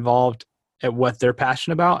get involved at what they're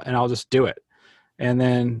passionate about, and I'll just do it. And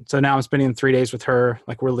then, so now I'm spending 3 days with her.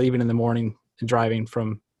 Like we're leaving in the morning and driving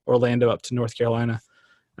from Orlando up to North Carolina,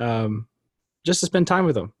 just to spend time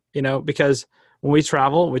with them, because when we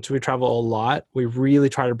travel, which we travel a lot, we really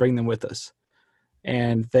try to bring them with us.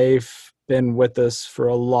 And they've been with us for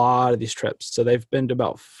a lot of these trips. So they've been to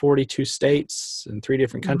about 42 states and 3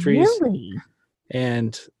 different countries. Really?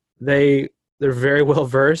 And they're very well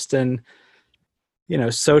versed in,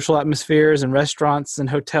 social atmospheres and restaurants and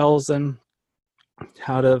hotels and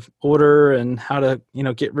how to order and how to,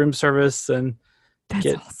 get room service and That's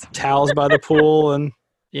get awesome. towels by the pool. And,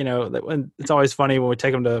 when it's always funny when we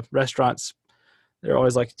take them to restaurants, they're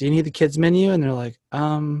always like, do you need the kids menu? And they're like,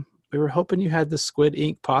 we were hoping you had the squid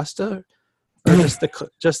ink pasta or just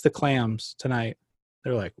the clams tonight.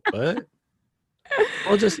 They're like, what?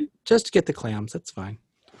 Well, just get the clams. That's fine.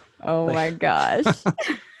 Oh my gosh.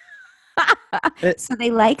 So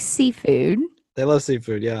they like seafood. They love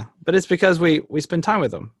seafood. Yeah. But it's because we spend time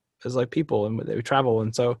with them as like people and we travel.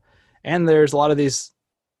 And there's a lot of these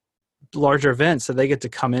larger events that they get to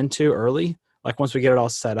come into early. Like once we get it all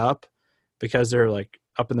set up, because they're like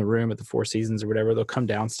up in the room at the Four Seasons or whatever, they'll come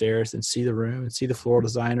downstairs and see the room and see the floral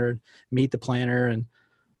designer and meet the planner. And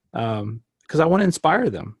because I want to inspire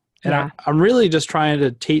them. And I'm really just trying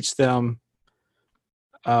to teach them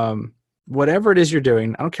whatever it is you're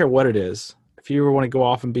doing. I don't care what it is. If you ever want to go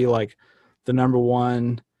off and be like the number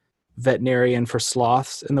one veterinarian for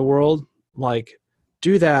sloths in the world, like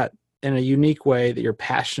do that in a unique way that you're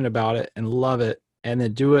passionate about it and love it, and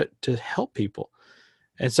then do it to help people.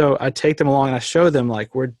 And so I take them along and I show them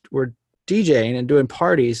like we're DJing and doing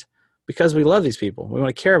parties because we love these people. We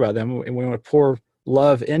want to care about them and we want to pour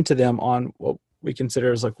love into them on what we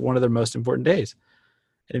consider as like one of their most important days.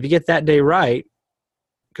 And if you get that day right,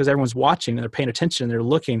 because everyone's watching and they're paying attention and they're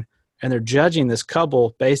looking and they're judging this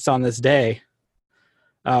couple based on this day,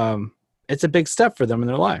 it's a big step for them in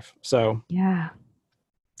their life. So yeah,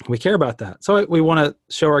 we care about that. So we want to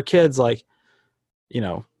show our kids like,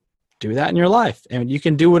 do that in your life, and you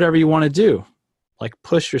can do whatever you want to do, like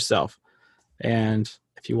push yourself. And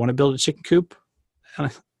if you want to build a chicken coop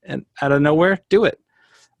and out of nowhere, do it,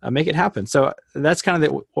 make it happen. So that's kind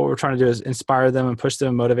of what we're trying to do, is inspire them and push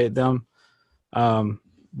them, motivate them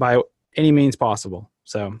by any means possible.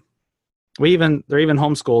 So they're even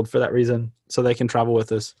homeschooled for that reason, so they can travel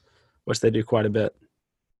with us, which they do quite a bit.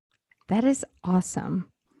 That is awesome.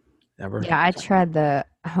 Ever. Yeah, I tried the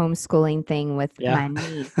homeschooling thing with my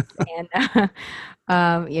niece and, a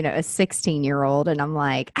 16-year-old, and I'm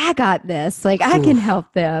like, I got this. Like, I can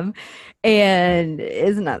help them. And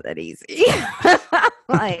it's not that easy.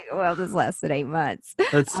 Like, well, this lasted 8 months.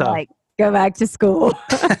 That's tough. Like, go back to school.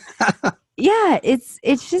 Yeah, it's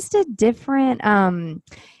just a different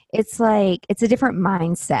it's a different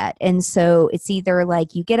mindset. And so it's either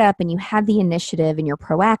like you get up and you have the initiative and you're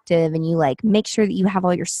proactive and you like make sure that you have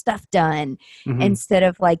all your stuff done, instead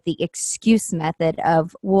of like the excuse method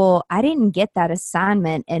of, well, I didn't get that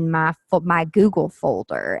assignment in my Google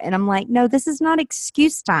folder. And I'm like, no, this is not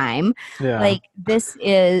excuse time. Yeah. Like this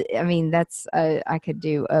is, that's I could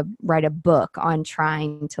write a book on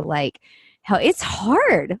trying to like, hell, it's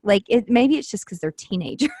hard. Like maybe it's just because they're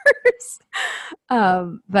teenagers.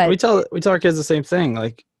 But we tell our kids the same thing,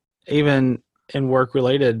 like even in work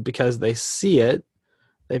related, because they see it.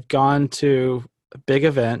 They've gone to big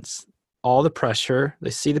events, all the pressure, they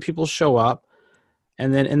see the people show up.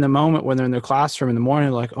 And then in the moment when they're in their classroom in the morning,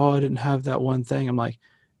 they're like, oh, I didn't have that one thing. I'm like,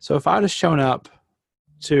 so if I'd have shown up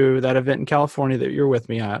to that event in California that you're with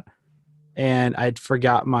me at, and I'd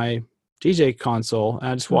forgot my DJ console, and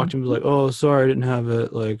I just walked in and was like, oh, sorry, I didn't have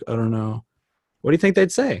it. Like, I don't know. What do you think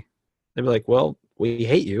they'd say? They'd be like, well, we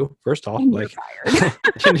hate you, first off. And like, you're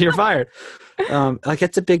fired. you're fired. Like,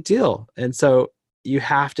 it's a big deal. And so you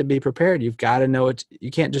have to be prepared. You've got to know it.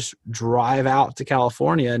 You can't just drive out to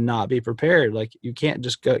California and not be prepared. Like, you can't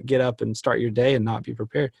just get up and start your day and not be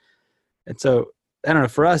prepared. And so, I don't know,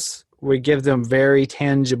 for us, we give them very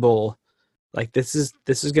tangible, like, this is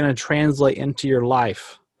going to translate into your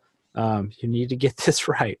life. You need to get this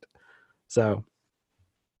right. So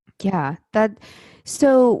yeah,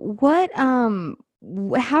 so what,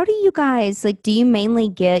 how do you guys, like, do you mainly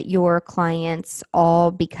get your clients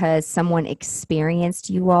all because someone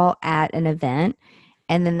experienced you all at an event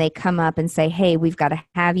and then they come up and say, hey, we've got to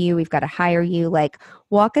have you, we've got to hire you? Like,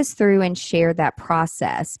 walk us through and share that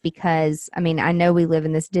process, because I know we live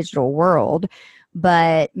in this digital world,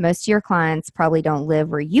 but most of your clients probably don't live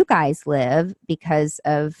where you guys live because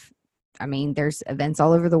of I mean, there's events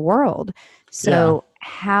all over the world. So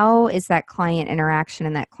how is that client interaction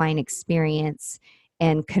and that client experience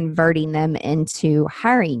and converting them into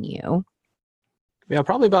hiring you? Yeah,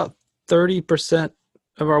 probably about 30%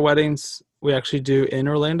 of our weddings we actually do in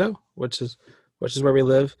Orlando, which is where we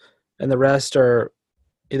live, and the rest are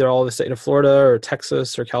either all the state of Florida or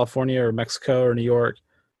Texas or California or Mexico or New York,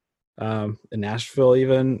 in Nashville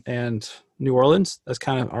even, and New Orleans. That's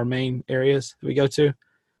kind of our main areas that we go to.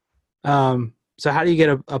 So how do you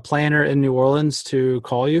get a planner in New Orleans to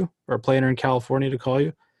call you, or a planner in California to call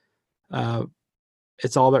you?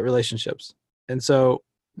 It's all about relationships. And so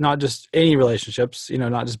not just any relationships,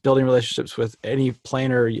 not just building relationships with any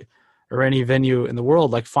planner or any venue in the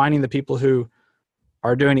world, like finding the people who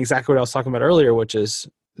are doing exactly what I was talking about earlier, which is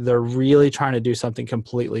they're really trying to do something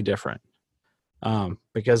completely different.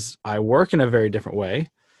 Because I work in a very different way.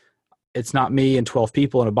 It's not me and 12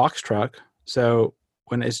 people in a box truck. So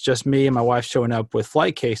when it's just me and my wife showing up with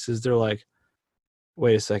flight cases, they're like,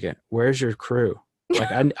 wait a second, where's your crew?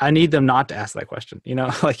 Like, I need them not to ask that question,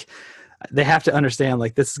 like they have to understand,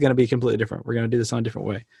 like, this is going to be completely different. We're going to do this on a different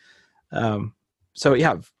way. So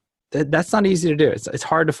yeah, that's not easy to do. It's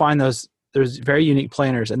hard to find those. There's very unique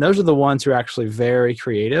planners, and those are the ones who are actually very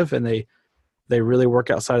creative, and they really work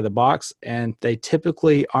outside of the box, and they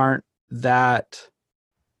typically aren't that,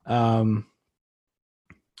 how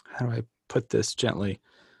do I put this gently?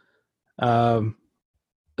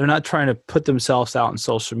 They're not trying to put themselves out on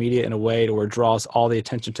social media in a way to where it draws all the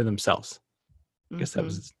attention to themselves. I guess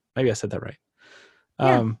maybe I said that right.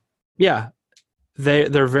 Yeah.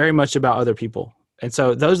 They're very much about other people. And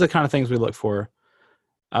so those are the kind of things we look for.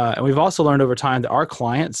 And we've also learned over time that our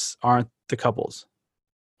clients aren't the couples,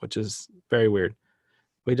 which is very weird.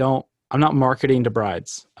 I'm not marketing to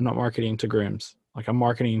brides. I'm not marketing to grooms. Like, I'm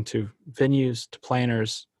marketing to venues, to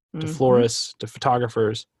planners, to florists, to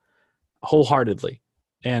photographers, wholeheartedly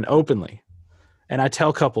and openly. And I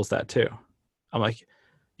tell couples that too. I'm like,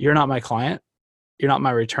 you're not my client. You're not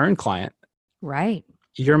my return client. Right.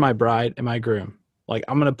 You're my bride and my groom. Like,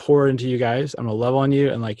 I'm going to pour into you guys. I'm going to love on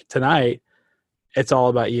you. And like tonight, it's all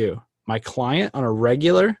about you. My client on a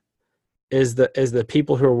regular is the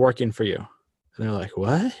people who are working for you. And they're like,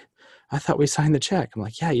 what? I thought we signed the check. I'm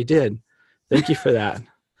like, yeah, you did. Thank you for that.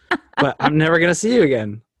 But I'm never going to see you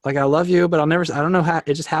again. Like, I love you, but I don't know how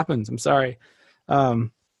it just happens. I'm sorry.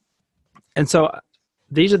 And so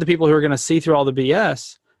these are the people who are going to see through all the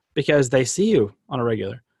BS because they see you on a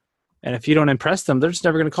regular. And if you don't impress them, they're just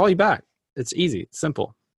never going to call you back. It's easy. It's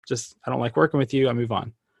simple. Just, I don't like working with you. I move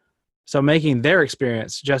on. So making their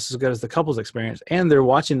experience just as good as the couple's experience, and they're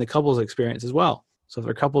watching the couple's experience as well. So if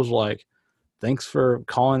their couple's like, thanks for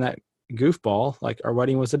calling that goofball, like, our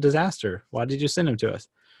wedding was a disaster. Why did you send him to us?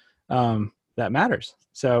 That matters.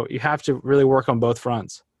 So you have to really work on both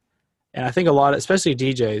fronts. And I think a lot, especially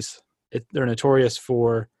DJs, they're notorious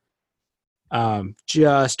for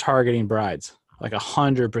just targeting brides, like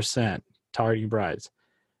 100% targeting brides.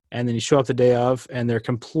 And then you show up the day of and they're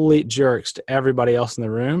complete jerks to everybody else in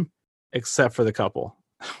the room except for the couple,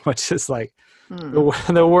 which is like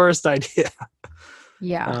the worst idea.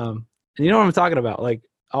 Yeah. And you know what I'm talking about? Like,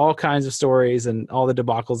 all kinds of stories and all the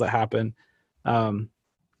debacles that happen. And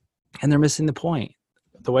they're missing the point.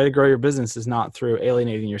 The way to grow your business is not through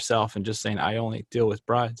alienating yourself and just saying, I only deal with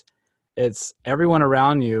brides. It's everyone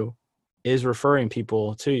around you is referring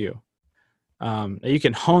people to you. You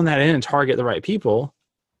can hone that in and target the right people,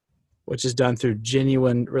 which is done through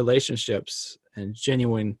genuine relationships and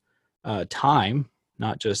genuine time,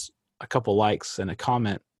 not just a couple likes and a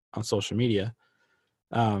comment on social media.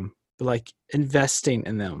 But like investing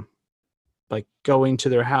in them, like going to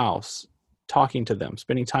their house, talking to them,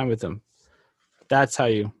 spending time with them. That's how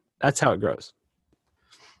it grows.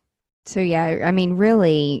 So yeah, I mean,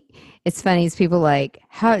 really, it's funny is people like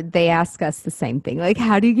how they ask us the same thing, like,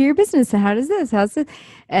 how do you get your business and how does this, how's it?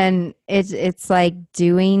 And it's like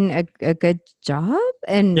doing a good job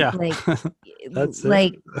and like, That's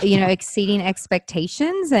like, exceeding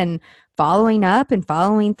expectations and following up and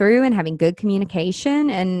following through and having good communication.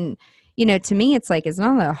 And, to me, it's like, it's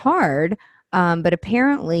not that hard. But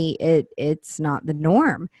apparently it's not the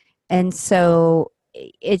norm. And so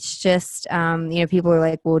it's just, people are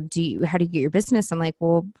like, well, how do you get your business? I'm like,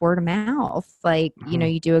 well, word of mouth, like,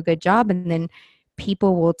 you do a good job. And then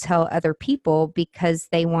people will tell other people because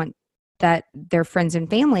they want that their friends and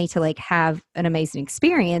family to like have an amazing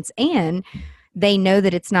experience. And they know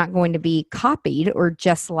that it's not going to be copied or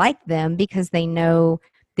just like them because they know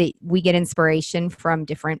that we get inspiration from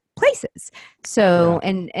different places. So,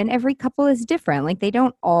 and every couple is different. Like, they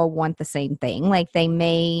don't all want the same thing. Like, they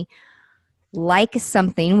may like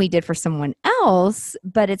something we did for someone else,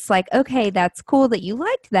 but it's like, okay, that's cool that you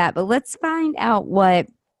liked that, but let's find out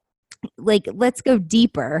let's go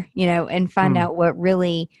deeper, and find out what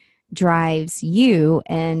really drives you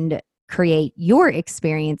and create your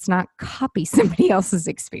experience, not copy somebody else's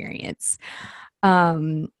experience.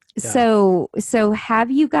 So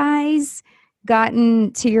have you guys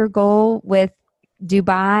gotten to your goal with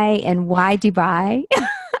Dubai, and why Dubai?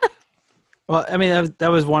 Well, I mean,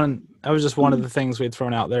 that was just one of the things we'd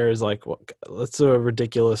thrown out there is like, well, let's do a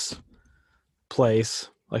ridiculous place.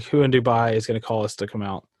 Like, who in Dubai is going to call us to come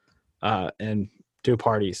out and do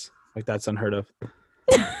parties? Like, that's unheard of.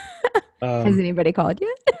 Has anybody called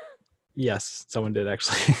you? Yes, someone did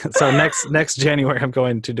actually. So next January, I'm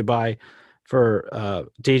going to Dubai for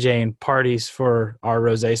DJing parties for our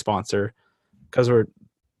rosé sponsor, because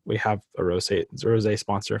we have a rosé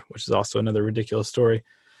sponsor, which is also another ridiculous story.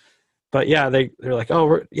 But yeah, they're like, oh,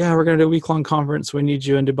 we're going to do a week-long conference. We need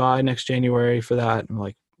you in Dubai next January for that. I'm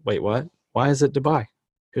like, wait, what? Why is it Dubai?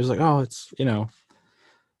 He was like, oh, it's,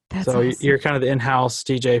 That's so awesome. you're kind of the in-house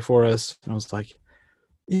DJ for us. And I was like,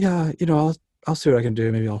 yeah, I'll see what I can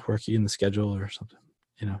do. Maybe I'll work you in the schedule or something,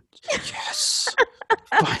 Yes.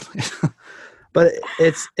 Finally. But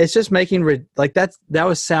it's just making like that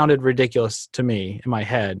was sounded ridiculous to me in my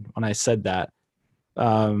head when I said that.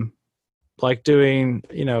 Like doing,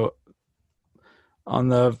 in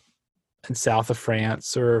south of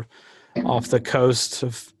France or off the coast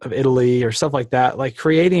of Italy or stuff like that, like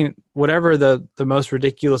creating whatever the most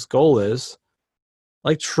ridiculous goal is,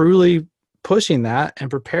 like truly pushing that and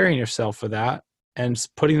preparing yourself for that and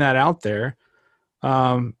putting that out there.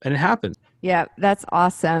 And it happened. Yeah, that's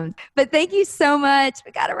awesome. But thank you so much.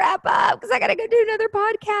 We got to wrap up because I got to go do another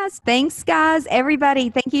podcast. Thanks, guys. Everybody,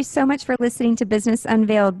 thank you so much for listening to Business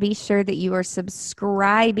Unveiled. Be sure that you are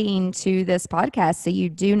subscribing to this podcast so you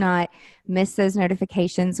do not miss those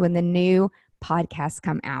notifications when the new podcasts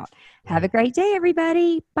come out. Have a great day,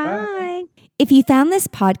 everybody. Bye. If you found this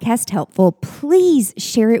podcast helpful, please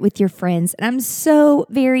share it with your friends. And I'm so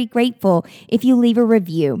very grateful if you leave a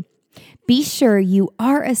review. Be sure you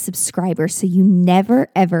are a subscriber so you never,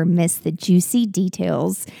 ever miss the juicy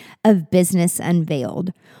details of Business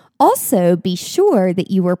Unveiled. Also, be sure that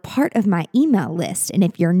you are part of my email list. And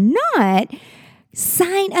if you're not,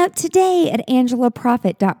 sign up today at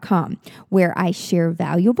angelaprofit.com, where I share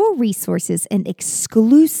valuable resources and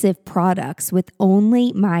exclusive products with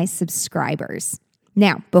only my subscribers.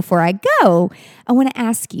 Now, before I go, I want to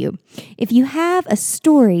ask you, if you have a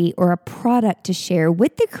story or a product to share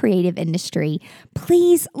with the creative industry,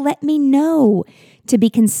 please let me know. To be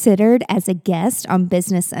considered as a guest on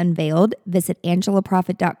Business Unveiled, visit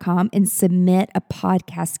angelaprofit.com and submit a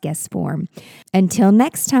podcast guest form. Until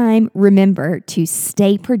next time, remember to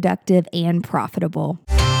stay productive and profitable.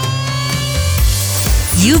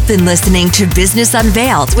 You've been listening to Business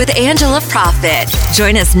Unveiled with Angela Profit.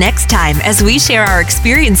 Join us next time as we share our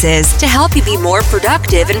experiences to help you be more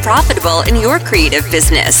productive and profitable in your creative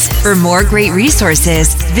business. For more great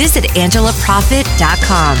resources, visit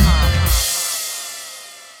angelaprofit.com.